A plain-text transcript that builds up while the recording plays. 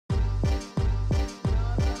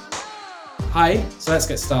Hi, so let's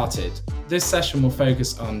get started. This session will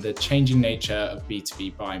focus on the changing nature of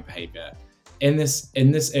B2B buying behavior. In this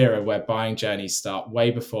era where buying journeys start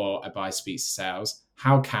way before a buyer speaks to sales,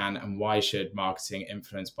 how can and why should marketing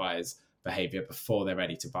influence buyers' behavior before they're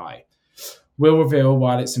ready to buy? We'll reveal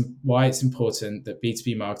why it's important that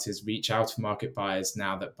B2B marketers reach out to market buyers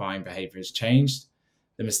now that buying behavior has changed,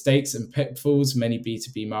 the mistakes and pitfalls many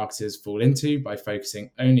B2B marketers fall into by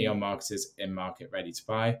focusing only on marketers in market ready to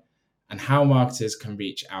buy, and how marketers can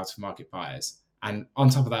reach out to market buyers. And on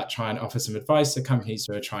top of that, try and offer some advice to companies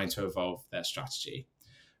who are trying to evolve their strategy.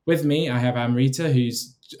 With me, I have Amrita,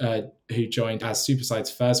 who joined as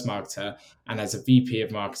Superside's first marketer and as a VP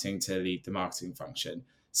of marketing to lead the marketing function.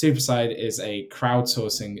 Superside is a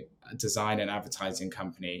crowdsourcing design and advertising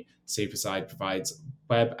company. Superside provides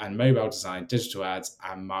web and mobile design, digital ads,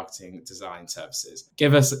 and marketing design services.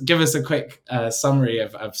 Give us a quick summary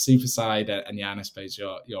of Superside and Jan, I suppose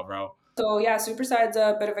your role. So yeah, Superside's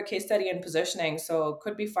a bit of a case study in positioning, so it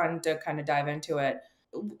could be fun to kind of dive into it.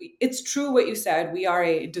 It's true what you said. We are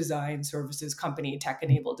a design services company,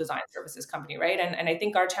 tech-enabled design services company, right? And I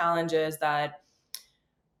think our challenge is that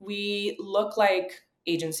we look like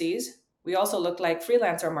agencies. We also look like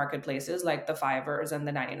freelancer marketplaces like the Fivers and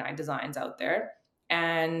the 99 Designs out there.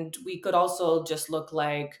 And we could also just look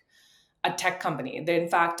like a tech company. In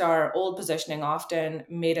fact, our old positioning often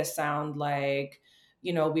made us sound like,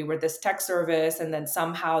 we were this tech service, and then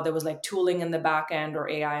somehow there was like tooling in the back end or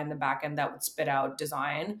AI in the back end that would spit out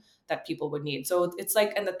design that people would need. So it's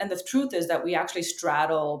like, and the truth is that we actually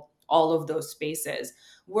straddle all of those spaces.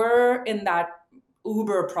 We're in that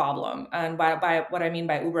Uber problem. And by what I mean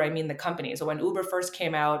by Uber, I mean the company. So when Uber first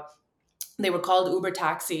came out, they were called Uber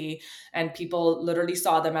Taxi, and people literally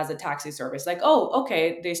saw them as a taxi service. Like, oh,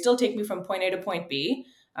 okay, they still take me from point A to point B.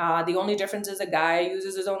 The only difference is a guy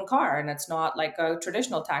uses his own car, and it's not like a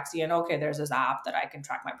traditional taxi. And okay, there's this app that I can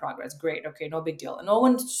track my progress. Great. Okay, no big deal. And no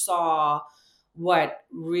one saw what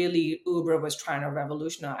really Uber was trying to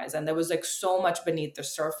revolutionize. And there was like so much beneath the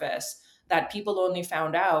surface that people only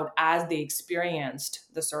found out as they experienced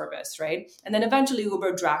the service, right? And then eventually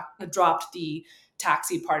Uber dropped the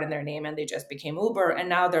taxi part in their name and they just became Uber, and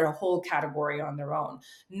now they're a whole category on their own.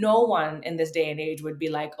 No one in this day and age would be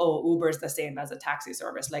like, oh, Uber is the same as a taxi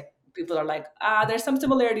service. Like, people are like, there's some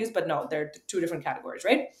similarities, but no, they're two different categories,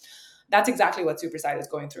 right? That's exactly what Superside is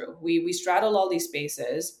going through. We straddle all these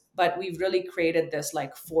spaces, but we've really created this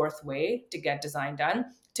like fourth way to get design done.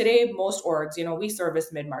 Today, most orgs, we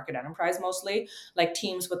service mid-market enterprise mostly, like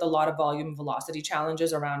teams with a lot of volume and velocity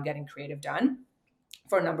challenges around getting creative done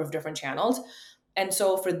for a number of different channels. And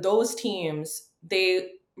so for those teams, they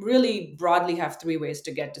really broadly have three ways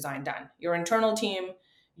to get design done: your internal team,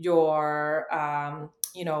 your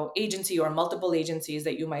agency or multiple agencies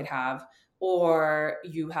that you might have, or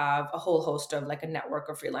you have a whole host of like a network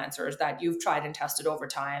of freelancers that you've tried and tested over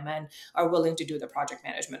time and are willing to do the project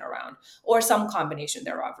management around, or some combination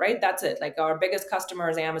thereof, right? That's it. Like our biggest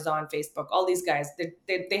customers, Amazon, Facebook, all these guys,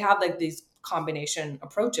 they have like these combination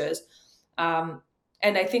approaches.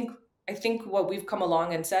 And I think what we've come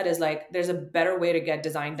along and said is like, there's a better way to get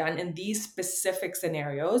design done in these specific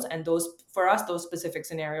scenarios. And those, for us, those specific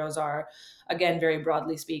scenarios are, again, very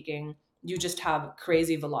broadly speaking, you just have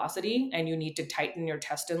crazy velocity and you need to tighten your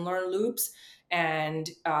test and learn loops. And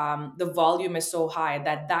the volume is so high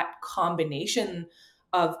that combination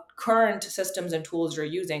of current systems and tools you're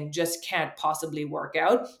using just can't possibly work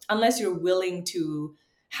out unless you're willing to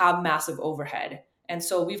have massive overhead. And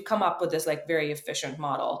so we've come up with this like very efficient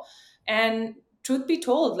model. And truth be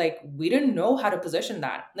told, like, we didn't know how to position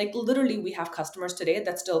that. Like, literally, we have customers today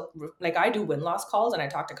that still, like, I do win-loss calls and I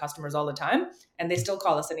talk to customers all the time, and they still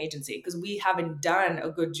call us an agency because we haven't done a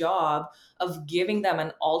good job of giving them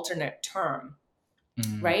an alternate term,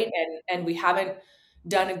 right? And we haven't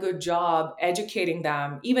done a good job educating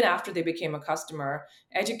them, even after they became a customer,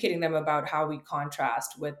 educating them about how we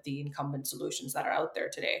contrast with the incumbent solutions that are out there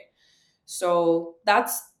today. So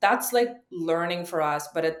that's like learning for us.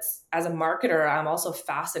 But it's, as a marketer, I'm also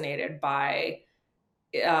fascinated by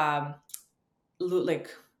like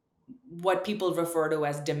what people refer to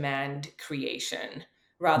as demand creation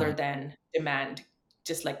rather than demand,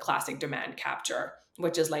 just like classic demand capture,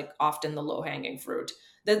 which is like often the low hanging fruit.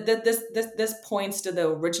 This points to the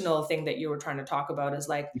original thing that you were trying to talk about, is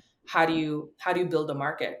like, how do you build a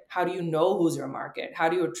market? How do you know who's your market? How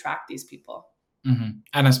do you attract these people? Mm-hmm.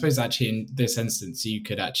 And I suppose actually in this instance, you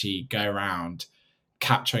could actually go around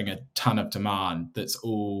capturing a ton of demand that's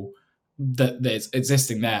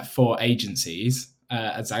existing there for agencies,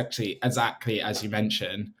 exactly as you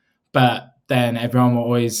mentioned. But then everyone will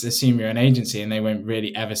always assume you're an agency and they won't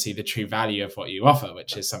really ever see the true value of what you offer,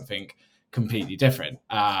 which is something completely different.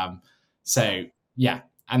 So yeah,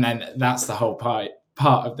 and then that's the whole part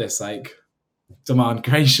of this like demand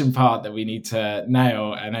creation part that we need to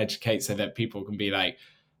nail and educate so that people can be like,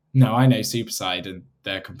 no, I know Superside and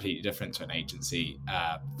they're completely different to an agency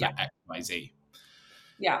for Yeah. XYZ.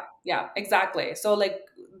 Yeah, exactly. So like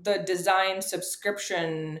the design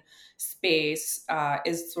subscription space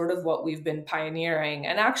is sort of what we've been pioneering.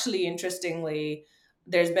 And actually, interestingly,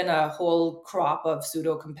 there's been a whole crop of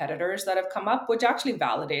pseudo competitors that have come up, which actually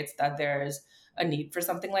validates that there's a need for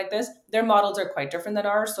something like this. Their models are quite different than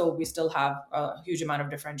ours, so we still have a huge amount of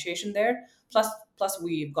differentiation there. Plus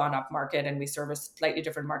we've gone up market and we service slightly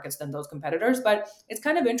different markets than those competitors. But it's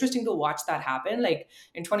kind of interesting to watch that happen. Like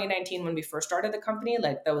in 2019 when we first started the company,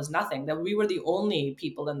 like there was nothing, that we were the only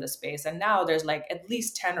people in this space, and now there's like at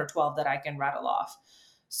least 10 or 12 that I can rattle off.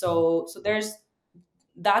 So there's,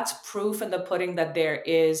 that's proof in the pudding that there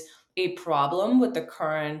is a problem with the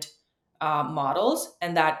current models,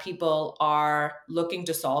 and that people are looking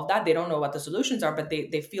to solve that. They don't know what the solutions are, but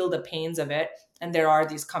they feel the pains of it, and there are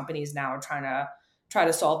these companies now try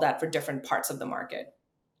to solve that for different parts of the market.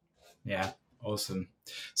 Yeah, awesome.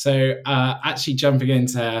 So actually jumping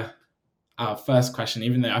into our first question,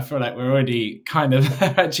 even though I feel like we're already kind of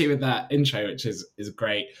actually with that intro, which is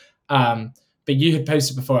great. But you had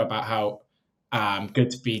posted before about how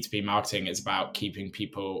good B2B marketing is about keeping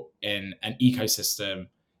people in an ecosystem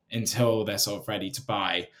until they're sort of ready to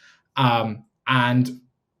buy. And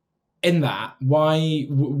in that,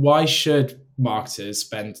 why should marketers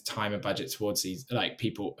spend time and budget towards these like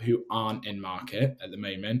people who aren't in market at the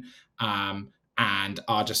moment, and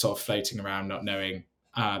are just sort of floating around, not knowing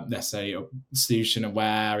necessarily a solution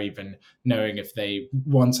aware, even knowing if they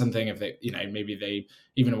want something, if they, maybe they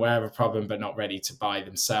even aware of a problem but not ready to buy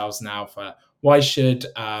themselves now. For why should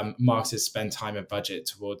marketers spend time and budget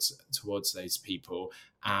towards those people?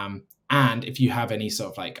 And if you have any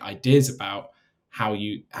sort of like ideas about how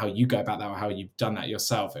you go about that or how you've done that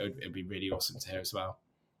yourself, it'd be really awesome to hear as well.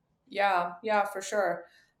 Yeah, for sure.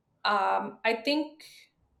 I think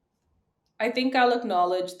I'll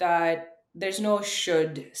acknowledge that there's no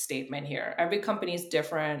should statement here. Every company is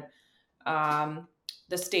different. Um,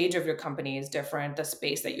 the stage of your company is different. The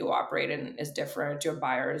space that you operate in is different. Your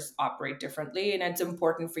buyers operate differently. And it's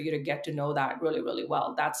important for you to get to know that really, really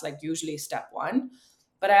well. That's like usually step one.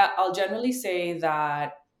 But I'll generally say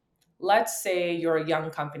that, let's say you're a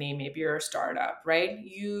young company, maybe you're a startup, right?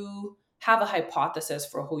 You have a hypothesis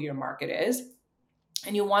for who your market is,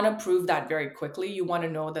 and you want to prove that very quickly. You want to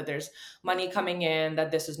know that there's money coming in,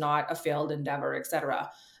 that this is not a failed endeavor, etc.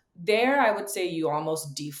 There I would say you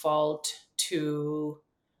almost default to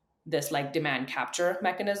this like demand capture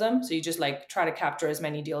mechanism. So you just like try to capture as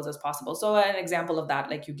many deals as possible. So an example of that,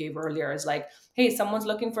 like you gave earlier, is like, hey, someone's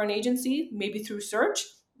looking for an agency, maybe through search.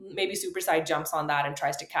 Maybe Superside jumps on that and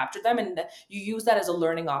tries to capture them. And you use that as a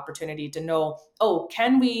learning opportunity to know, oh,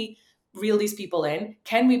 can we reel these people in?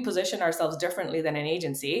 Can we position ourselves differently than an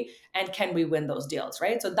agency? And can we win those deals,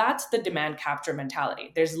 right? So that's the demand capture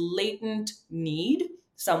mentality. There's latent need.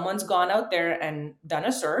 Someone's gone out there and done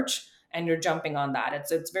a search, and you're jumping on that.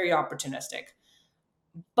 It's very opportunistic.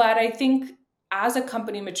 But I think as a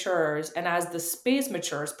company matures and as the space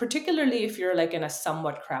matures, particularly if you're like in a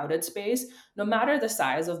somewhat crowded space, no matter the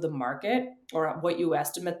size of the market or what you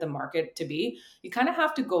estimate the market to be, you kind of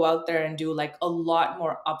have to go out there and do like a lot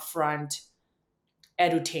more upfront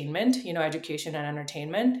edutainment, education and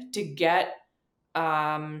entertainment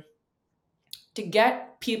um, to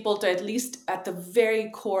get people to, at least at the very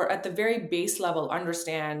core, at the very base level,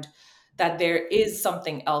 understand that there is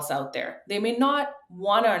something else out there. They may not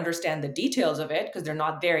want to understand the details of it because they're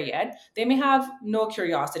not there yet. They may have no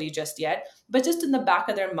curiosity just yet, but just in the back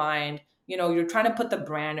of their mind, you're trying to put the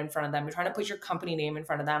brand in front of them. You're trying to put your company name in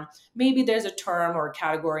front of them. Maybe there's a term or a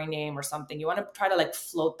category name or something. You want to try to like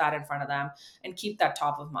float that in front of them and keep that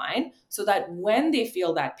top of mind, so that when they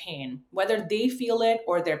feel that pain, whether they feel it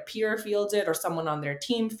or their peer feels it or someone on their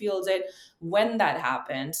team feels it, when that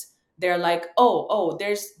happens, they're like, oh,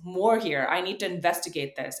 there's more here. I need to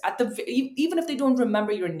investigate this. Even if they don't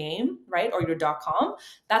remember your name, right, or your .com,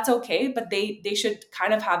 that's okay. But they should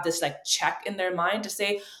kind of have this like check in their mind to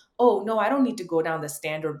say, oh no, I don't need to go down the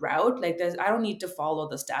standard route like this. I don't need to follow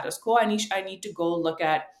the status quo. I need to go look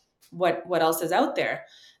at what else is out there.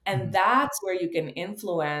 And that's where you can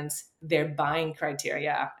influence their buying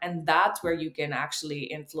criteria. And that's where you can actually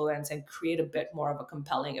influence and create a bit more of a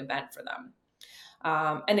compelling event for them.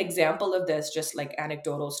 An example of this, just like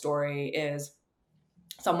anecdotal story, is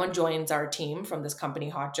someone joins our team from this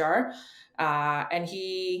company, Hotjar. And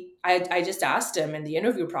I just asked him in the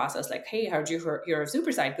interview process, like, hey, how'd you hear of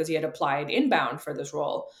Superside? Because he had applied inbound for this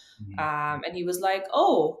role. Mhm. And he was like,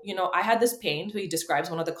 oh, I had this pain. So he describes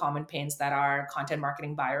one of the common pains that our content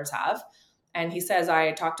marketing buyers have. And he says,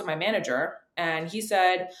 I talked to my manager and he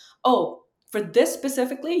said, oh, for this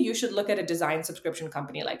specifically, you should look at a design subscription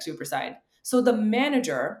company like Superside. So the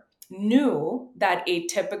manager knew that a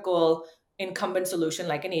typical incumbent solution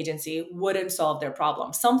like an agency wouldn't solve their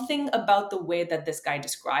problem. Something about the way that this guy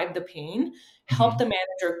described the pain helped the Mhm.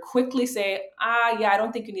 manager quickly say, yeah, I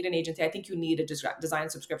don't think you need an agency. I think you need a design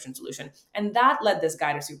subscription solution. And that led this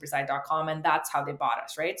guy to superside.com. And that's how they bought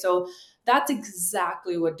us, right? So that's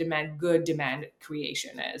exactly what good demand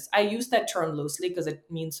creation is. I use that term loosely because it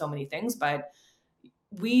means so many things, but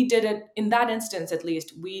we did it in that instance, at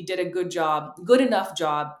least we did a good enough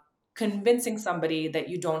job convincing somebody that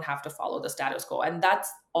you don't have to follow the status quo. And that's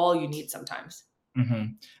all you need sometimes.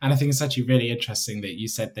 And I think it's actually really interesting that you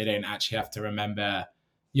said they don't actually have to remember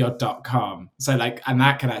your .com. So like, and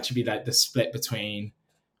that can actually be like the split between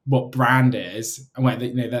what brand is, and where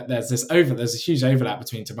that there's a huge overlap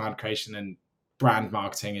between demand creation and brand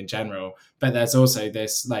marketing in general. But there's also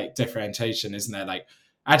this like differentiation, isn't there? Like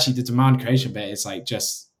actually the demand creation bit is like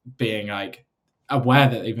just being like aware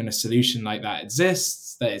that even a solution like that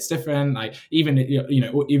exists, that it's different. Like even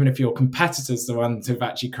even if your competitor's the ones who've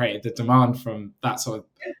actually created the demand from that sort of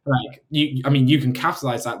like you can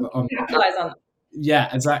capitalize that on. Capitalize on.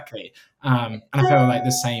 Yeah, exactly. And I feel like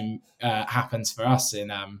the same happens for us in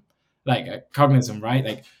Cognism, right?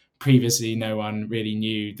 Like previously, no one really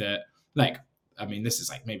knew that. Like, I mean, this is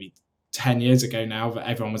like maybe 10 years ago now, but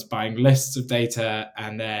everyone was buying lists of data,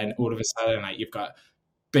 and then all of a sudden, like you've got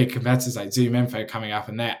big competitors like Zoom Info coming up,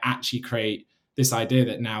 and they actually create this idea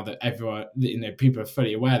that now that everyone, people are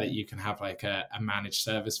fully aware that you can have like a managed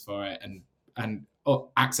service for it and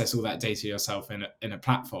access all that data yourself in a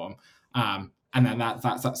platform. And then that's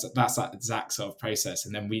that exact sort of process.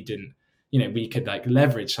 And then we could like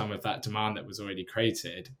leverage some of that demand that was already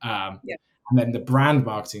created. Yeah. And then the brand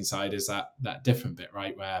marketing side is that different bit,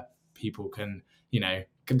 right, where people can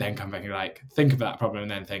can then come back and like think of that problem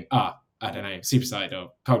and then think, I don't know, Superside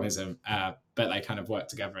or Cognism, but they kind of work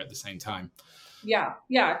together at the same time. Yeah,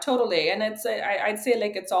 totally. And I'd say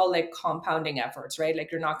like it's all like compounding efforts, right?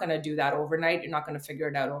 Like you're not going to do that overnight. You're not going to figure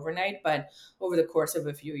it out overnight, but over the course of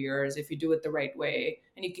a few years, if you do it the right way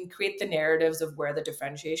and you can create the narratives of where the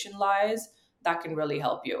differentiation lies, that can really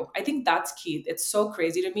help you. I think that's key. It's so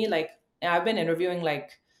crazy to me. Like I've been interviewing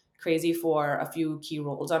like crazy for a few key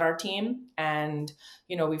roles on our team. And,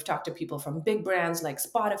 we've talked to people from big brands like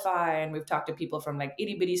Spotify, and we've talked to people from like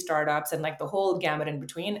itty bitty startups and like the whole gamut in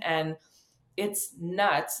between. And it's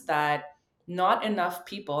nuts that not enough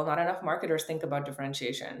people, not enough marketers think about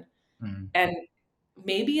differentiation. Mm. And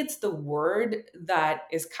maybe it's the word that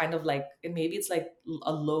is kind of like, maybe it's like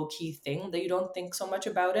a low key thing that you don't think so much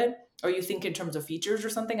about it, or you think in terms of features or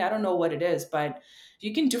something. I don't know what it is, but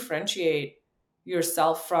you can differentiate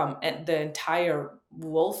yourself from the entire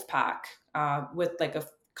wolf pack with like a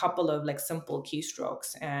couple of like simple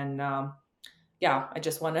keystrokes. And yeah, I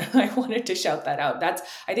just want to I wanted to shout that out.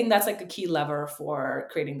 I think that's like a key lever for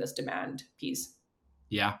creating this demand piece.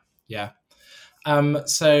 Yeah, yeah.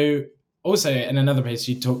 So also in another place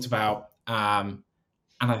you talked about, and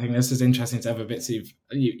I think this is interesting to other bits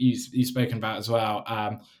you've spoken about as well.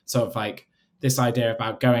 Sort of like this idea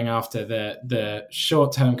about going after the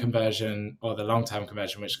short term conversion or the long term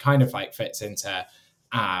conversion, which kind of like fits into,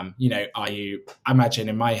 I imagine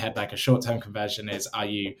in my head like a short term conversion is, are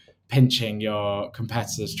you pinching your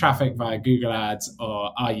competitors' traffic via Google Ads,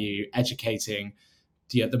 or are you educating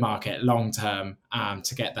the market long term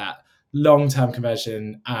to get that long term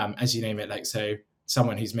conversion, as you name it, like so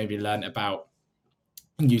someone who's maybe learned about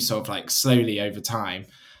you sort of like slowly over time.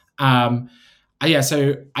 So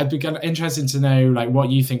I'd be interested to know like what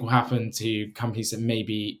you think will happen to companies that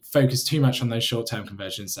maybe focus too much on those short-term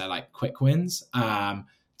conversions. They're like quick wins,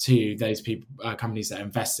 to those people, companies that are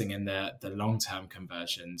investing in the long-term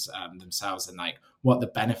conversions themselves, and like what the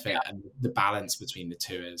benefit and the balance between the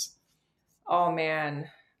two is. Oh man.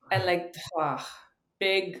 And like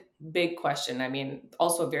big question. I mean,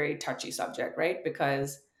 also a very touchy subject, right?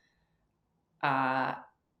 Because uh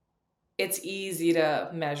it's easy to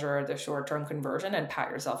measure the short-term conversion and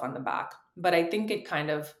pat yourself on the back. But I think if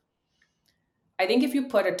you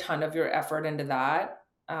put a ton of your effort into that,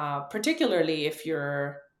 particularly if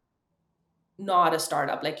you're not a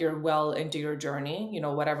startup, like you're well into your journey,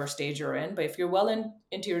 whatever stage you're in. But if you're well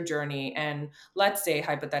into your journey, and let's say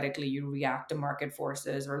hypothetically you react to market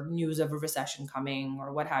forces or news of a recession coming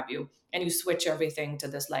or what have you, and you switch everything to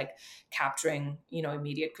this like capturing,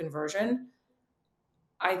 immediate conversion,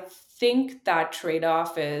 I think that trade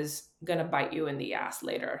off is going to bite you in the ass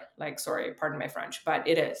later. Like, sorry, pardon my French, but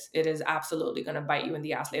it is. It is absolutely going to bite you in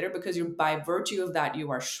the ass later, because by virtue of that,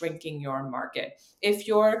 you are shrinking your market. If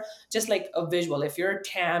you're just like a visual, if your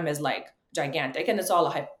TAM is like gigantic, and it's all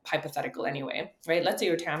a hypothetical anyway, right? Let's say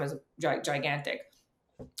your TAM is gigantic,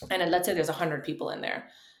 and then let's say there's 100 people in there.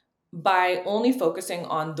 By only focusing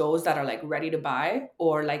on those that are like ready to buy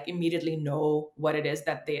or like immediately know what it is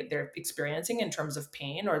that they're experiencing in terms of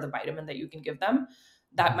pain or the vitamin that you can give them,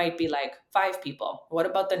 that might be like 5 people. What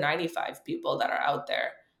about the 95 people that are out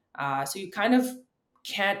there? So you kind of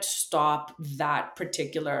can't stop that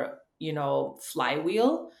particular,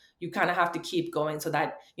 flywheel. You kind of have to keep going, so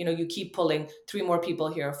that, you keep pulling 3 more people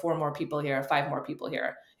here, 4 more people here, 5 more people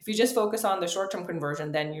here. If you just focus on the short-term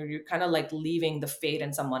conversion, then you're kind of like leaving the fate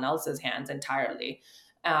in someone else's hands entirely,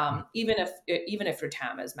 even if your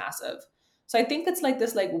TAM is massive. So I think it's like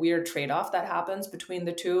this like weird trade-off that happens between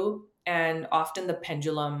the two. And often the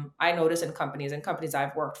pendulum, I notice in companies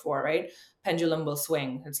I've worked for, right? Pendulum will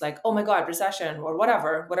swing. It's like, oh my God, recession or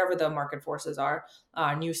whatever the market forces are.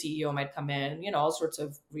 New CEO might come in, all sorts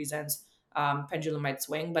of reasons. Pendulum might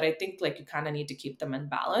swing, but I think like you kind of need to keep them in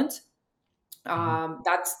balance.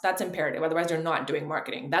 That's imperative. Otherwise, you're not doing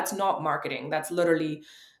marketing. That's not marketing. That's literally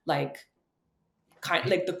like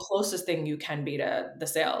like the closest thing you can be to the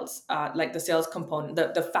sales, like the sales component.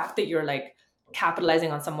 The fact that you're like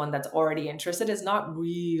capitalizing on someone that's already interested is not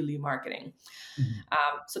really marketing.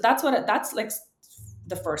 So that's like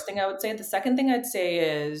the first thing I would say. The second thing I'd say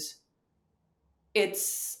is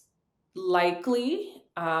it's likely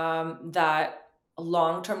that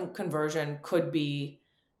long-term conversion could be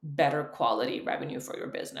better quality revenue for your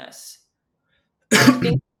business. And I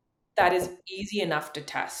think that is easy enough to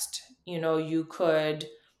test. You could,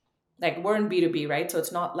 like, we're in B2B, right? So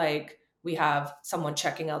it's not like we have someone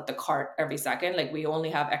checking out the cart every second. Like, we only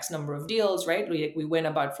have X number of deals, right? We win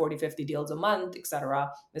about 40, 50 deals a month,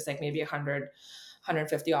 etc. It's like maybe 100,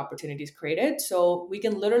 150 opportunities created. So we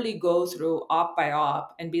can literally go through op by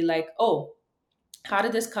op and be like, oh, how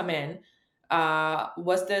did this come in?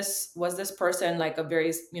 Was this person like a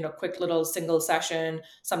very quick little single session?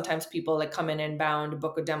 Sometimes people like come in inbound,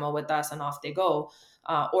 book a demo with us, and off they go.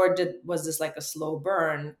 Or was this like a slow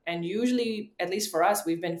burn? And usually, at least for us,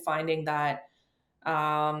 we've been finding that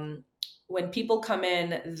um, when people come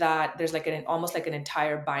in, that there's like almost like an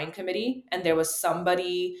entire buying committee, and there was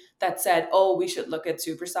somebody that said, oh, we should look at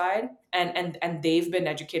Superside, and they've been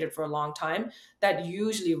educated for a long time. That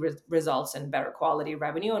usually results in better quality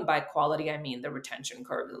revenue, and by quality I mean the retention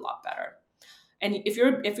curve is a lot better. And if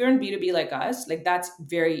you're in B2B like us, like that's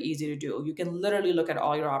very easy to do. You can literally look at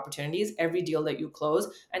all your opportunities, every deal that you close,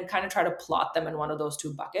 and kind of try to plot them in one of those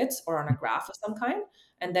two buckets or on a graph of some kind,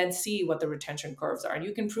 and then see what the retention curves are. And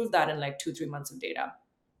you can prove that in like 2-3 months of data.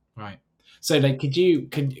 Right. So like could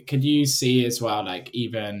you see as well, like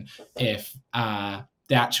even if the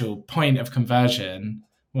actual point of conversion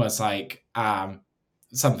was like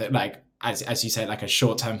something like as you say, like a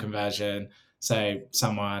short-term conversion, so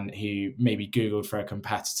someone who maybe Googled for a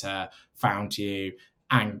competitor, found you,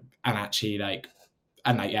 and actually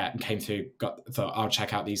and came through, thought I'll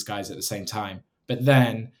check out these guys at the same time. But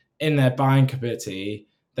then in their buying committee,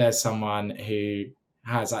 there's someone who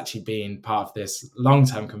has actually been part of this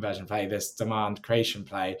long-term conversion play, this demand creation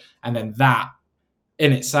play, and then that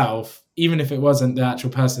in itself, even if it wasn't the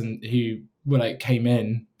actual person who came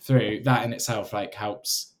in through, that in itself like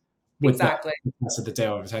helps with Exactly. the rest of the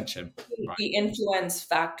deal of attention. Right. The influence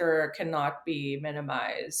factor cannot be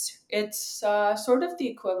minimized. It's sort of the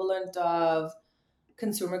equivalent of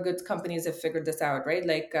consumer goods companies have figured this out, right?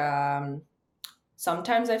 Like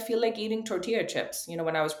sometimes I feel like eating tortilla chips.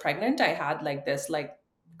 When I was pregnant, I had like this like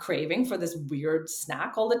craving for this weird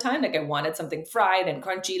snack all the time. Like I wanted something fried and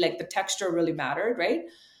crunchy, like the texture really mattered, right?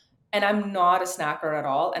 And I'm not a snacker at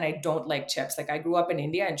all, and I don't like chips. Like I grew up in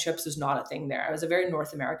India and chips is not a thing there. It was a very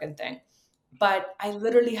North American thing. But I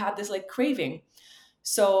literally had this like craving.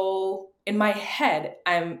 So in my head,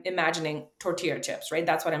 I'm imagining tortilla chips, right?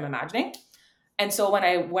 That's what I'm imagining. And so when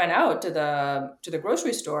I went out to the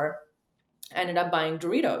grocery store, I ended up buying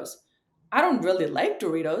Doritos. I don't really like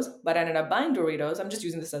Doritos, but I ended up buying Doritos. I'm just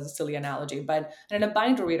using this as a silly analogy, but I ended up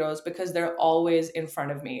buying Doritos because they're always in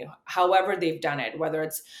front of me. However they've done it, whether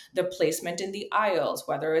it's the placement in the aisles,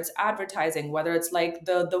 whether it's advertising, whether it's like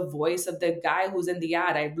the voice of the guy who's in the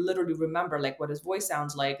ad. I literally remember like what his voice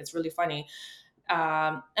sounds like. It's really funny.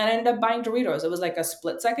 And I ended up buying Doritos. It was like a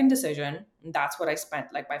split second decision. And that's what I spent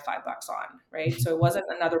like my $5 on, right? So it wasn't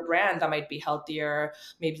another brand that might be healthier,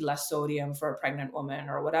 maybe less sodium for a pregnant woman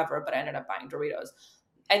or whatever, but I ended up buying Doritos.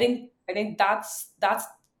 I think that's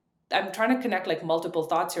I'm trying to connect like multiple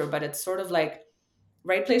thoughts here, but it's sort of like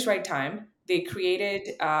right place, right time. They created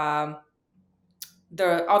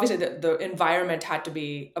the environment had to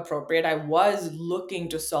be appropriate. I was looking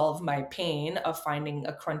to solve my pain of finding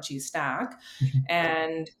a crunchy snack,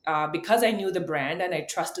 and because I knew the brand and I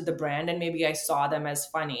trusted the brand, and maybe I saw them as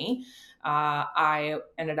funny, I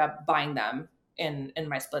ended up buying them in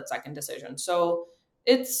my split second decision. So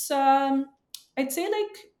it's I'd say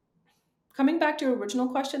like coming back to your original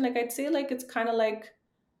question, like I'd say like it's kind of like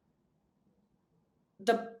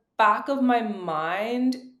the back of my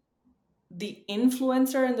mind, the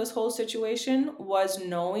influencer in this whole situation was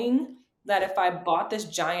knowing that if I bought this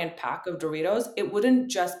giant pack of Doritos, it wouldn't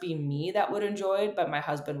just be me that would enjoy it, but my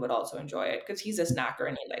husband would also enjoy it because he's a snacker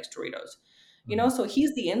and he likes Doritos. You know, so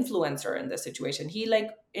he's the influencer in this situation. He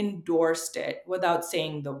like endorsed it without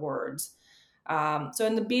saying the words. So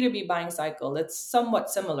in the B2B buying cycle, it's somewhat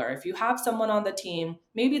similar. If you have someone on the team,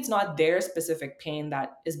 maybe it's not their specific pain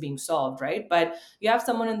that is being solved, right? But you have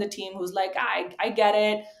someone in the team who's like, I get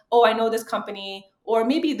it. Oh, I know this company. Or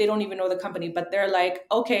maybe they don't even know the company, but they're like,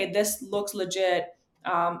 okay, this looks legit.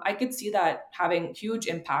 I could see that having huge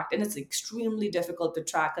impact, and it's extremely difficult to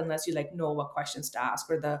track unless you like know what questions to ask,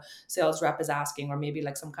 or the sales rep is asking, or maybe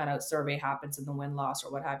like some kind of survey happens in the win loss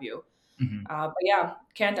or what have you. Mm-hmm. But yeah,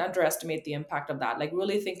 can't underestimate the impact of that. Like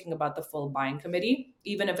really thinking about the full buying committee,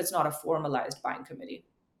 even if it's not a formalized buying committee.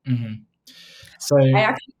 Mm-hmm. So, I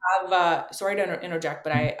actually have, sorry to interject,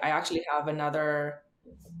 but I actually have another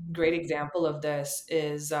great example of this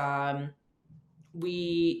is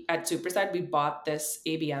we at Superside, we bought this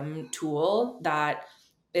ABM tool that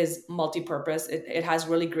is multi-purpose. It has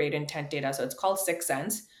really great intent data. So it's called Sixth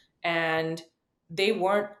Sense. And they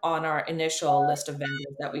weren't on our initial list of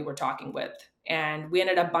vendors that we were talking with. And we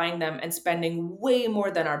ended up buying them and spending way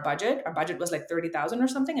more than our budget. Our budget was like 30,000 or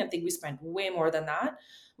something. I think we spent way more than that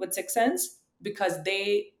with Sixth Sense because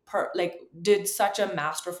they did such a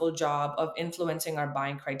masterful job of influencing our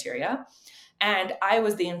buying criteria. And I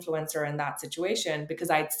was the influencer in that situation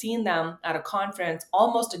because I'd seen them at a conference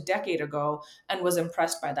almost a decade ago and was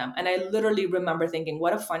impressed by them. And I literally remember thinking,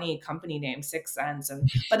 what a funny company name, Sixth Sense.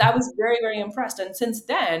 But I was very, very impressed. And since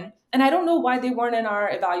then, and I don't know why they weren't in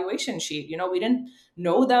our evaluation sheet. You know, we didn't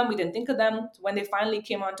know them, we didn't think of them. When they finally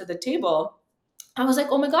came onto the table, I was like,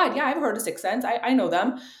 oh my God, yeah, I've heard of Sixth Sense. I know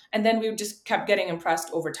them. And then we just kept getting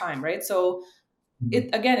impressed over time, right? So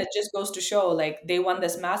it just goes to show like they won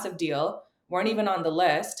this massive deal, weren't even on the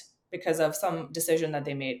list because of some decision that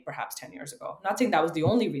they made perhaps 10 years ago. Not saying that was the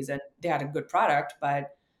only reason. They had a good product,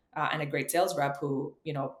 but and a great sales rep who,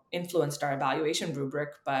 you know, influenced our evaluation rubric.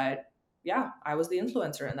 But yeah, I was the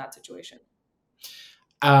influencer in that situation.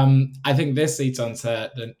 I think this leads on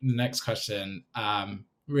to the next question.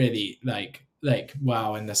 Really, like,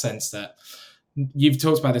 wow, in the sense that you've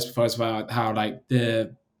talked about this before as well, how like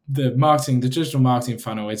the digital marketing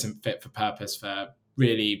funnel isn't fit for purpose for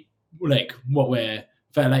really like what we're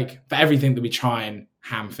for everything that we try and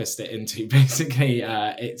ham fist it into. Basically,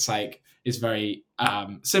 it's like it's very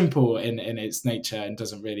simple in its nature and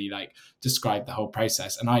doesn't really like describe the whole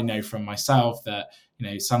process. And I know from myself that, you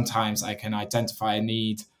know, sometimes I can identify a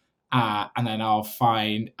need, and then I'll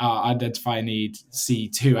identify a need, see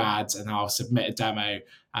 2 ads, and I'll submit a demo,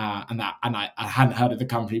 and I hadn't heard of the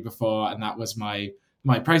company before, and that was my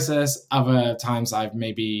process. Other times I've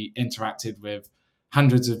maybe interacted with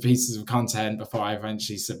hundreds of pieces of content before I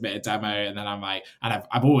eventually submit a demo, and then I'm like, and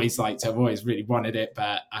I've always really wanted it,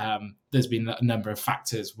 but there's been a number of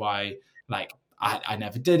factors why like I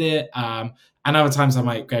never did it. And other times I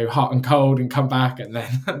might go hot and cold and come back, and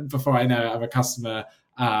then before I know it, I'm a customer,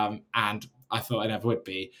 and I thought I never would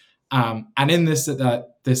be. And in this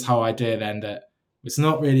whole idea then that it's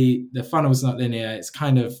not really, the funnel's not linear, it's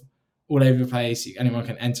kind of all over the place. Anyone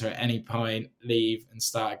can enter at any point, leave and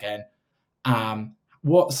start again.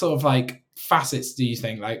 What sort of like facets do you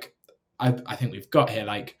think, like, I think we've got here,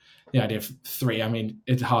 like the idea of 3. I mean,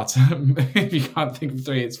 it's hard to, if you can't think of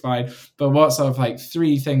 3, it's fine. But what sort of like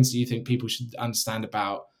 3 things do you think people should understand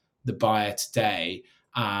about the buyer today,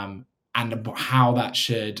 and how that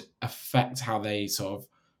should affect how they sort of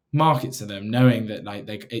market to them, knowing that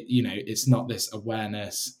like it's not this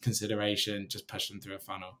awareness consideration, just push them through a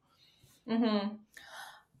funnel. Mm-hmm.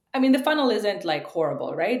 I mean, the funnel isn't like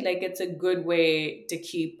horrible, right? Like it's a good way to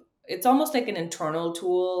keep, it's almost like an internal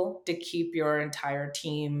tool to keep your entire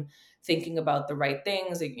team thinking about the right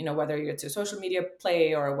things, like, whether it's a social media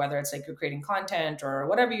play or whether it's like you're creating content or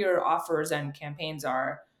whatever your offers and campaigns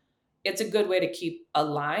are. It's a good way to keep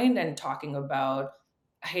aligned and talking about,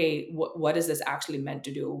 hey, what is this actually meant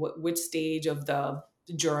to do? Which stage of the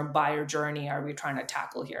buyer journey are we trying to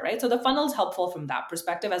tackle here, right? So the funnel is helpful from that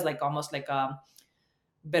perspective as like almost like a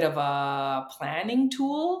bit of a planning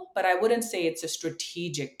tool, but I wouldn't say it's a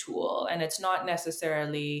strategic tool. And it's not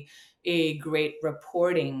necessarily a great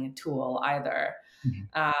reporting tool either.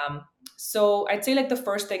 Mhm. So I'd say like the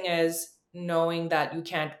first thing is knowing that you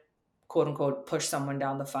can't quote unquote push someone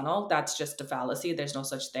down the funnel. That's just a fallacy. There's no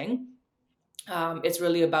such thing. It's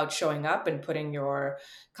really about showing up and putting your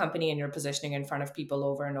company and your positioning in front of people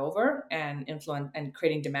over and over and influence and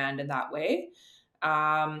creating demand in that way.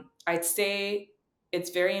 I'd say it's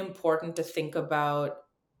very important to think about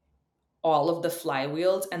all of the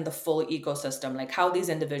flywheels and the full ecosystem, like how these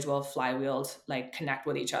individual flywheels like connect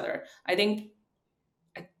with each other. I think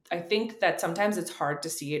that sometimes it's hard to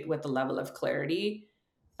see it with the level of clarity,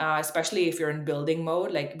 especially if you're in building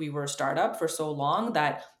mode. Like we were a startup for so long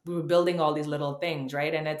that we were building all these little things,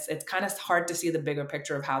 right? And it's kind of hard to see the bigger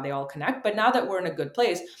picture of how they all connect. But now that we're in a good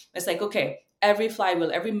place, it's like, okay, every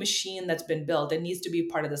flywheel, every machine that's been built, it needs to be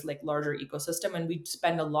part of this like larger ecosystem. And we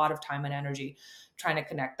spend a lot of time and energy trying to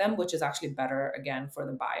connect them, which is actually better again for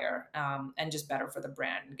the buyer, and just better for the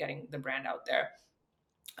brand, getting the brand out there.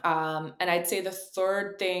 And I'd say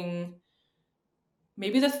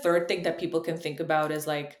maybe the third thing that people can think about is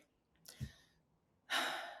like,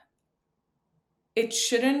 it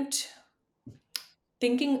shouldn't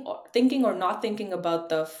thinking or not thinking about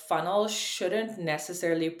the funnel shouldn't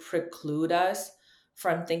necessarily preclude us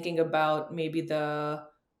from thinking about maybe the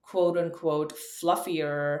quote unquote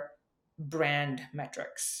fluffier brand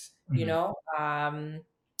metrics. Mhm.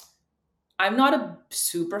 I'm not a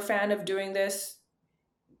super fan of doing this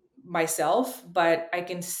myself, but I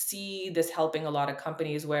can see this helping a lot of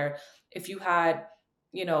companies where if you had,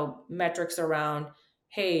 metrics around,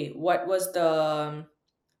 hey, what was the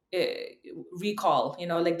eh, recall,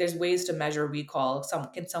 like there's ways to measure recall.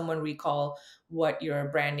 Can someone recall what your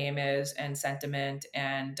brand name is and sentiment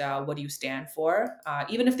and what do you stand for?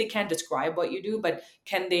 Even if they can't describe what you do, but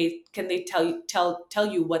can they tell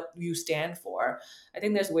you what you stand for? I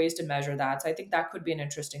think there's ways to measure that. So I think that could be an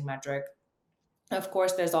interesting metric. Of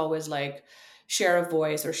course, there's always like share of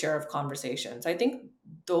voice or share of conversations. I think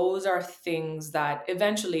those are things that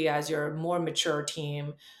eventually, as your more mature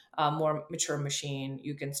team, more mature machine,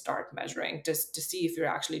 you can start measuring just to see if you're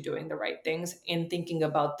actually doing the right things in thinking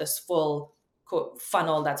about this full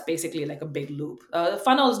funnel that's basically like a big loop. The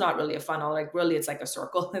funnel is not really a funnel, like really it's like a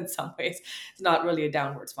circle in some ways. It's not really a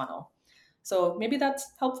downwards funnel. So maybe that's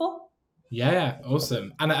helpful. Yeah,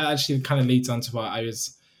 awesome. And it actually kind of leads on to what I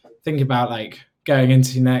was thinking about, like going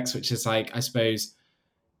into next, which is like, I suppose,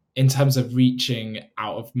 in terms of reaching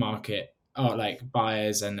out of market or like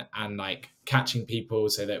buyers and like catching people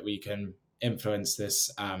so that we can influence this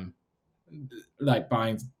like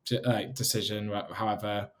buying like decision,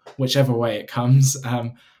 however, whichever way it comes.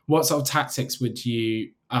 What sort of tactics would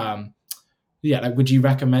you like would you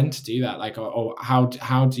recommend to do that, like, or how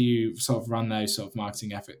do you sort of run those sort of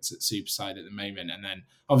marketing efforts at Superside at the moment? And then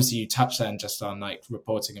obviously you touched then just on like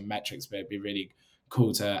reporting and metrics, but it'd be really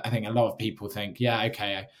cool to, I think a lot of people think, yeah,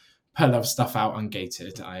 okay, I put a lot of stuff out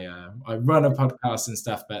ungated, I run a podcast and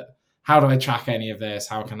stuff, but how do I track any of this?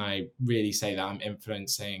 How can I really say that I'm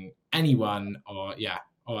influencing anyone, or yeah,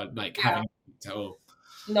 or like having it all?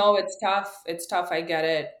 No, it's tough. It's tough. I get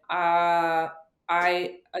it. I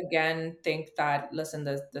again think that listen,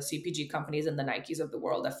 the CPG companies and the Nikes of the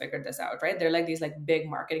world have figured this out, right? They're like these like big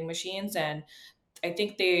marketing machines, and I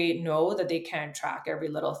think they know that they can't track every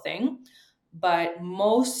little thing. But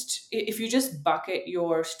if you just bucket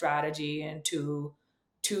your strategy into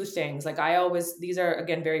two things, like I always, these are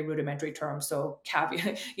again very rudimentary terms, so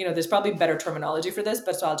caveat, there's probably better terminology for this,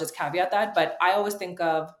 but so I'll just caveat that. But I always think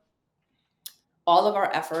of all of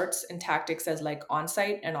our efforts and tactics as like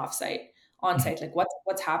on-site and off-site. Mhm. On-site, like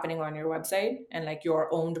what's happening on your website and like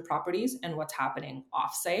your owned properties, and what's happening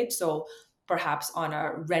off-site. So perhaps on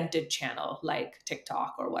a rented channel like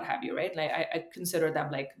TikTok or what have you, right? Like I consider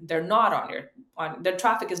them like they're not on their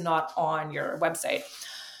traffic is not on your website.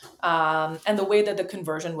 And the way that the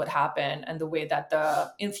conversion would happen and the way that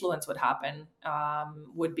the influence would happen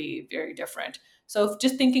would be very different. So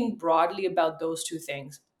just thinking broadly about those two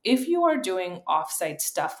things, if you are doing offsite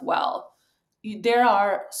stuff well, there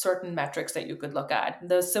are certain metrics that you could look at.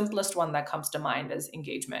 The simplest one that comes to mind is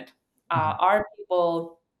engagement. Mhm. Are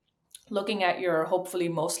people looking at your hopefully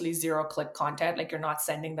mostly zero click content, like you're not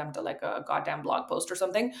sending them to like a goddamn blog post or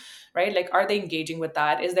something, right? Like, are they engaging with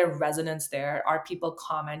that? Is there resonance there? Are people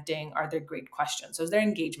commenting? Are there great questions? So is there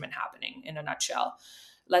engagement happening in a nutshell?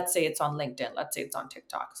 Let's say it's on LinkedIn, let's say it's on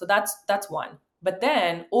TikTok. So that's one. But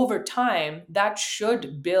then over time, that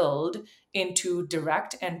should build into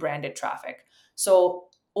direct and branded traffic. So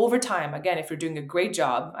over time, again, if you're doing a great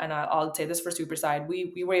job, and I'll say this for Superside,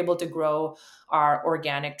 we were able to grow our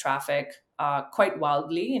organic traffic quite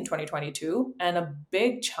wildly in 2022. And a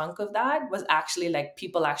big chunk of that was actually like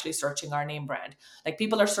people actually searching our name brand. Like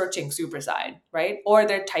people are searching Superside, right? Or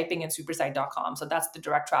they're typing in superside.com. So that's the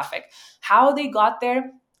direct traffic. How they got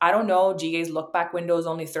there, I don't know. GA's look back window is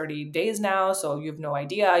only 30 days now. So you have no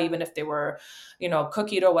idea, even if they were,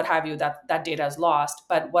 cookied or what have you, that data is lost.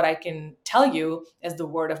 But what I can tell you is the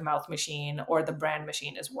word of mouth machine or the brand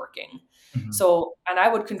machine is working. Mhm. So, and I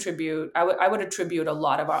would attribute a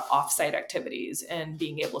lot of our offsite activities and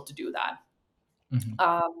being able to do that.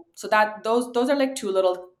 Mhm. So that those are like two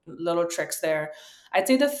little tricks there. I'd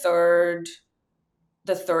say the third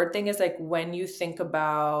thing is like when you think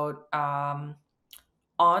about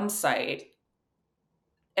on-site,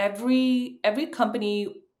 every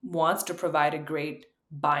company wants to provide a great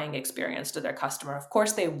buying experience to their customer. Of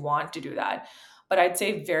course, they want to do that, but I'd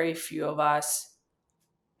say very few of us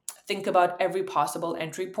think about every possible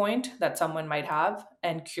entry point that someone might have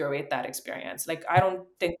and curate that experience. Like, I don't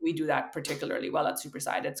think we do that particularly well at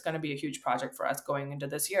Superside. It's going to be a huge project for us going into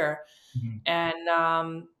this year. Mhm.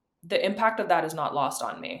 And the impact of that is not lost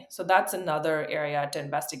on me. So that's another area to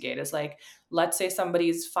investigate is like, let's say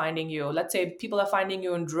somebody's finding you, let's say people are finding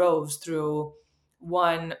you in droves through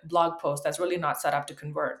one blog post that's really not set up to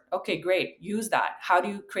convert. Okay, great. Use that. How do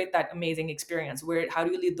you create that amazing experience? How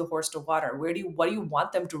do you lead the horse to water? What do you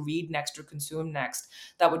want them to read next or consume next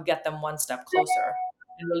that would get them one step closer?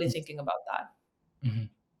 And really thinking about that. Mhm.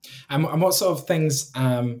 And what sort of things,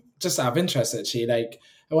 just out of interest, actually, like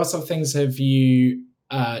what sort of things have you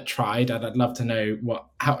tried? And I'd love to know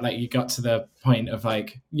how like you got to the point of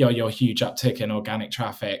like your huge uptick in organic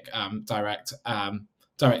traffic, direct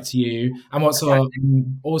to you, and what sort of,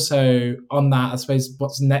 also on that, I suppose,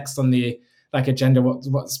 what's next on the like agenda? What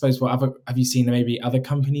I suppose what other have you seen maybe other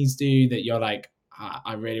companies do that you're like,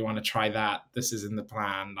 I really want to try that. This is in the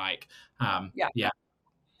plan. Like, Yeah. yeah.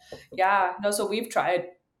 Yeah, no, so we've tried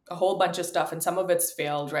a whole bunch of stuff and some of it's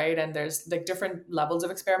failed, right? And there's like different levels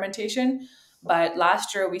of experimentation. But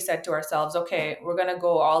last year we said to ourselves, okay, we're going to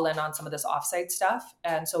go all in on some of this offsite stuff.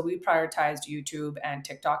 And so we prioritized YouTube and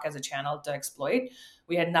TikTok as a channel to exploit.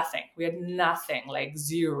 We had nothing. We had nothing, like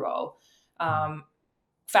zero. Um,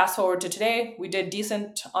 Fast forward to today, we did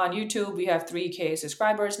decent on YouTube. We have 3K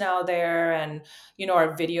subscribers now there. And,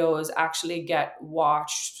 our videos actually get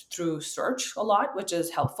watched through search a lot, which is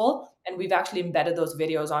helpful. And we've actually embedded those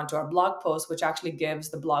videos onto our blog post, which actually gives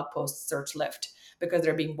the blog post search lift because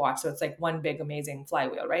they're being watched. So it's like one big amazing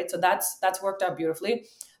flywheel, right? So that's worked out beautifully.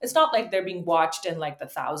 It's not like they're being watched in like the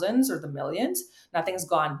thousands or the millions. Nothing's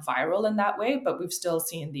gone viral in that way, but we've still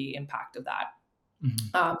seen the impact of that.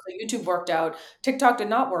 Mhm. So YouTube worked out. TikTok did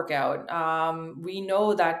not work out. We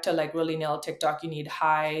know that to like really nail TikTok, you need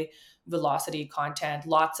high velocity content,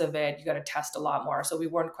 lots of it. You got to test a lot more. So we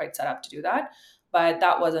weren't quite set up to do that, but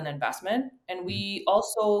that was an investment. And we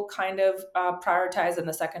also kind of prioritized in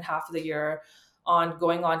the second half of the year on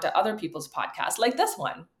going on to other people's podcasts, like this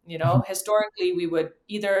one. Mhm. Historically, we would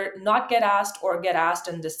either not get asked or get asked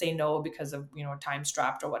and just say no because of time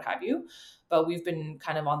strapped or what have you. But we've been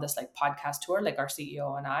kind of on this like podcast tour, like our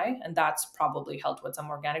CEO and I, and that's probably helped with some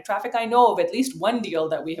organic traffic. I know of at least one deal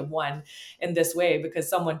that we have won in this way because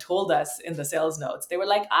someone told us in the sales notes. They were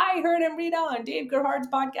like, I heard Amrita on Dave Gerhard's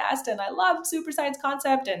podcast and I loved Superside's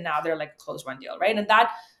concept. And now they're like a close one deal, right? And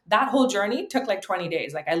that whole journey took like 20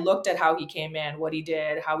 days. Like I looked at how he came in, what he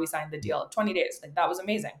did, how we signed the deal, 20 days. Like that was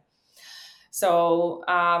amazing. So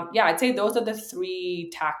yeah, I'd say those are the three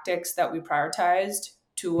tactics that we prioritized,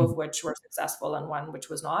 two of which were successful and one which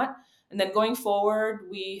was not. And then going forward,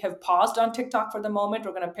 we have paused on TikTok for the moment.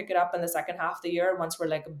 We're going to pick it up in the second half of the year once we're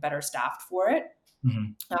like better staffed for it.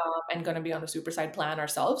 Mhm. And going to be on the Superside plan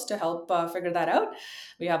ourselves to help figure that out.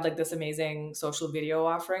 We have like this amazing social video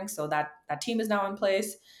offering, so that team is now in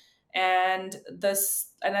place. And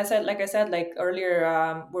I said like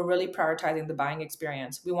earlier, we're really prioritizing the buying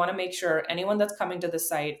experience. We want to make sure anyone that's coming to the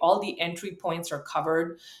site, all the entry points are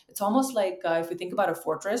covered. It's almost like if we think about a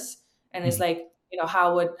fortress, and it's Mhm. like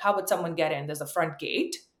how would someone get in? There's a front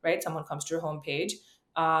gate, right? Someone comes to your homepage.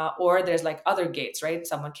 Or there's like other gates, right?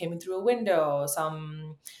 Someone came in through a window,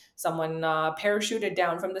 someone parachuted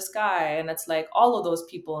down from the sky, and it's like all of those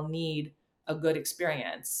people need a good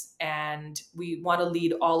experience, and we want to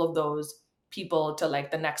lead all of those people to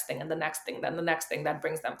like the next thing and the next thing, then the next thing that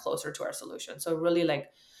brings them closer to our solution. So really like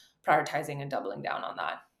prioritizing and doubling down on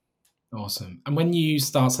that. Awesome. And when you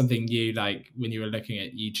start something new, like when you were looking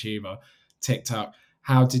at YouTube or TikTok,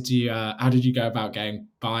 how did you go about getting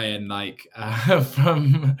buy-in like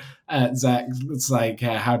from Zach? It's like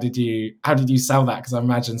how did you sell that? Because I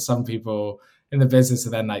imagine some people in the business are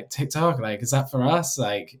then like, TikTok, like, is that for us?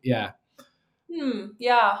 Like, yeah.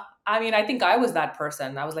 Yeah. I mean, I think I was that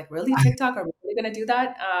person. I was like, really, TikTok? Are we really going to do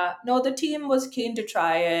that? No, the team was keen to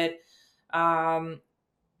try it. Um,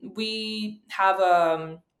 we have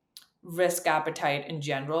a risk appetite in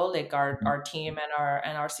general. Like our team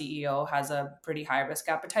and our CEO has a pretty high risk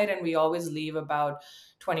appetite, and we always leave about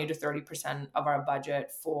 20 to 30% of our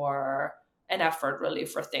budget for an effort, really,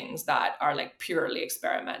 for things that are like purely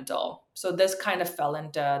experimental. So this kind of fell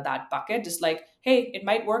into that bucket, just like, hey, it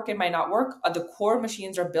might work, it might not work. The core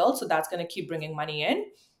machines are built, so that's going to keep bringing money in.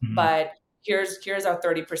 Mhm. But here's our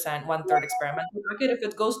 30%, one third experimental market. If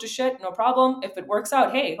it goes to shit, no problem. If it works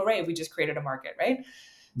out, hey, hooray, we just created a market, right?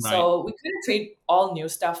 Right. So we kind of treat all new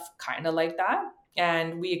stuff kind of like that.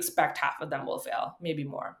 And we expect half of them will fail, maybe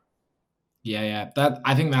more. Yeah, yeah. That,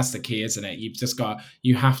 I think that's the key, isn't it?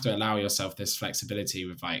 You have to allow yourself this flexibility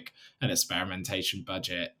with like an experimentation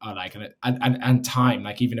budget, or like and time.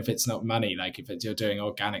 Like, even if it's not money, like if you're doing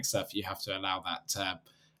organic stuff, you have to allow that.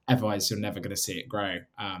 Otherwise, you're never going to see it grow.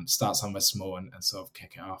 Start somewhere small and sort of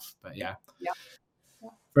kick it off. But yeah, Yeah.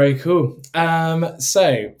 very cool.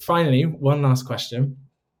 So finally, one last question.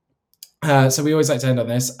 So we always like to end on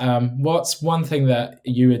this. What's one thing that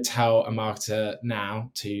you would tell a marketer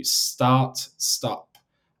now to start, stop,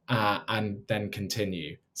 and then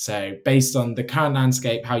continue? So based on the current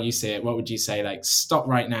landscape, how you see it, what would you say? Like, stop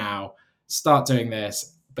right now, start doing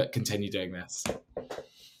this, but continue doing this.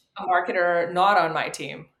 A marketer not on my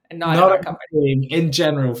team and not in Not our a company. thing, in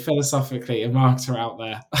general, philosophically, a marketer out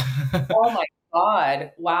there. Oh my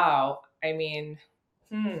God. Wow. I mean,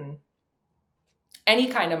 any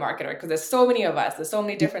kind of marketer, because there's so many of us. There's so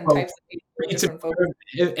many different Well, types of people, B2B, different folks.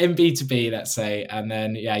 in B2B, let's say, and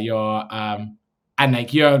then yeah, and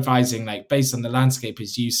like you're advising, like, based on the landscape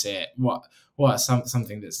as you see it, what are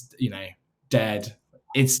something that's, dead,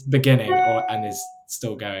 it's beginning, and is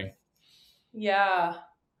still going. Yeah.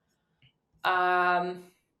 Um,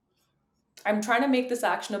 I'm trying to make this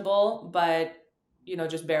actionable, but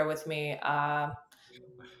just bear with me. I'd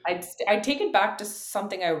take it back to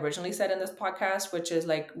something I originally said in this podcast, which is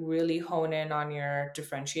like really hone in on your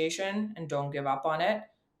differentiation and don't give up on it.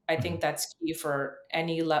 I think Mhm. that's key for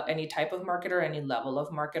any type of marketer, any level of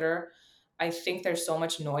marketer. I think there's so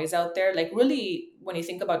much noise out there. Like, really, when you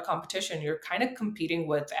think about competition, you're kind of competing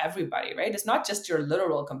with everybody, right? It's not just your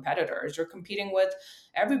literal competitors. You're competing with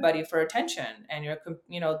everybody for attention, and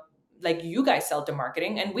like, you guys sell to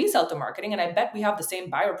marketing and we sell to marketing, and I bet we have the same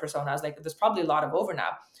buyer personas. Like, there's probably a lot of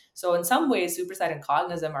overlap. So in some ways, Superside and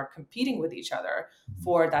Cognism are competing with each other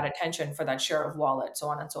for that attention, for that share of wallet, so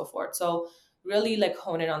on and so forth. So really like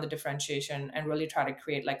hone in on the differentiation and really try to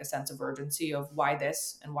create like a sense of urgency of why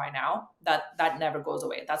this and why now. That never goes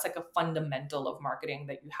away. That's like a fundamental of marketing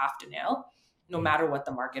that you have to nail, no matter what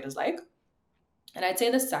the market is like. And I'd say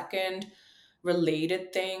the second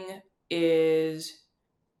related thing is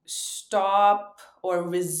stop, or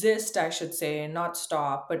resist, I should say, not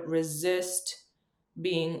stop, but resist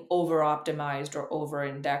being over optimized or over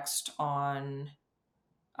indexed on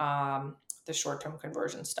the short term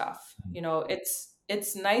conversion stuff.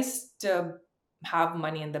 It's nice to have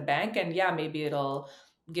money in the bank, and yeah, maybe it'll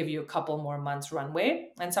give you a couple more months runway.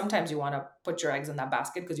 And sometimes you want to put your eggs in that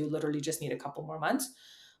basket because you literally just need a couple more months.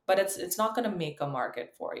 But it's not going to make a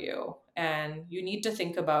market for you, and you need to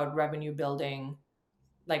think about revenue building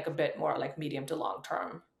like a bit more like medium to long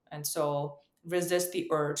term. And so resist the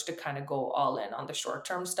urge to kind of go all in on the short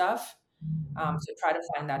term stuff. So try to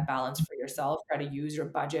find that balance for yourself. Try to use your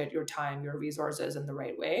budget, your time, your resources in the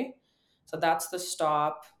right way. So that's the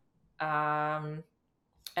stop. Um,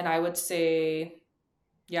 and I would say,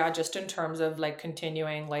 yeah, just in terms of like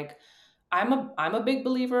continuing, like I'm a big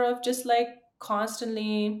believer of just like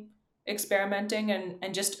constantly experimenting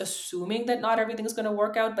and just assuming that not everything's going to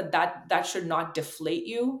work out, but that should not deflate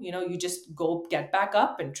you. You just go get back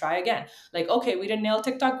up and try again. Like, okay, we didn't nail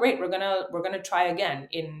TikTok, great, we're going to try again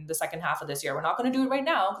in the second half of this year. We're not going to do it right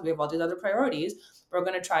now because we have all these other priorities, but we're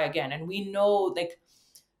going to try again. And we know, like,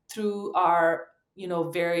 through our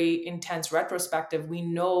very intense retrospective, we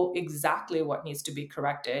know exactly what needs to be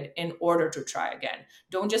corrected in order to try again.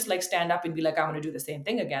 Don't just like stand up and be like, I'm going to do the same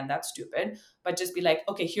thing again. That's stupid. But just be like,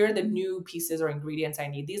 okay, here are the new pieces or ingredients I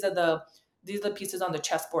need. These are the pieces on the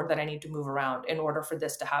chessboard that I need to move around in order for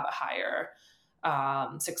this to have a higher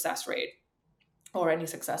success rate, or any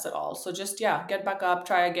success at all. So just, yeah, get back up,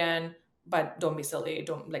 try again, but don't be silly.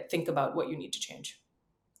 Don't like think about what you need to change.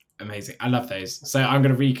 Amazing. I love those. So I'm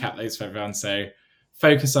going to recap those for everyone. So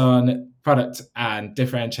focus on product and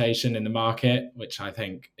differentiation in the market, which I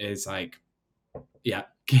think is like, yeah,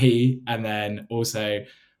 key. And then also,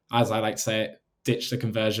 as I like to say it, ditch the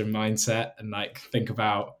conversion mindset and like think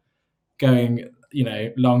about going,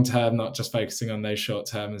 long term, not just focusing on those short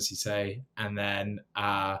term, as you say. And then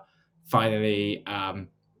finally,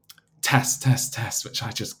 test, which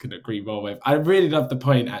I just couldn't agree more with. I really love the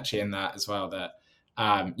point actually in that as well, that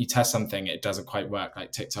you test something, it doesn't quite work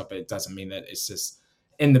like TikTok, but it doesn't mean that it's just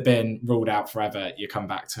in the bin, ruled out forever. You come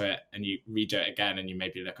back to it and you redo it again, and you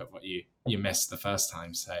maybe look at what you missed the first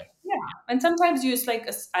time. So Yeah. And sometimes use like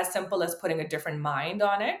as simple as putting a different mind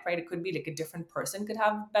on it, right? It could be like a different person could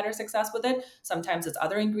have better success with it. Sometimes it's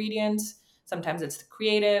other ingredients. Sometimes it's the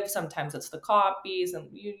creative. Sometimes it's the copies. And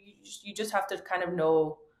you just have to kind of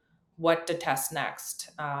know what to test next.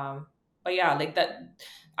 But yeah, like that,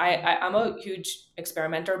 I'm a huge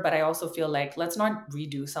experimenter, but I also feel like let's not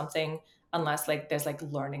redo something unless like there's like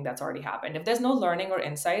learning that's already happened. If there's no learning or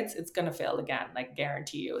insights, it's gonna fail again. Like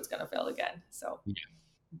guarantee you, it's gonna fail again. So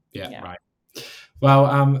yeah, yeah. right.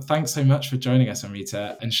 Well, thanks so much for joining us,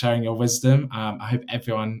 Amrita, and sharing your wisdom. I hope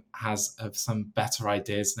everyone has some better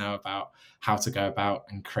ideas now about how to go about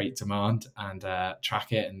and create demand and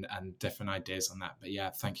track it, and different ideas on that. But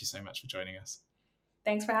yeah, thank you so much for joining us.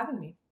 Thanks for having me.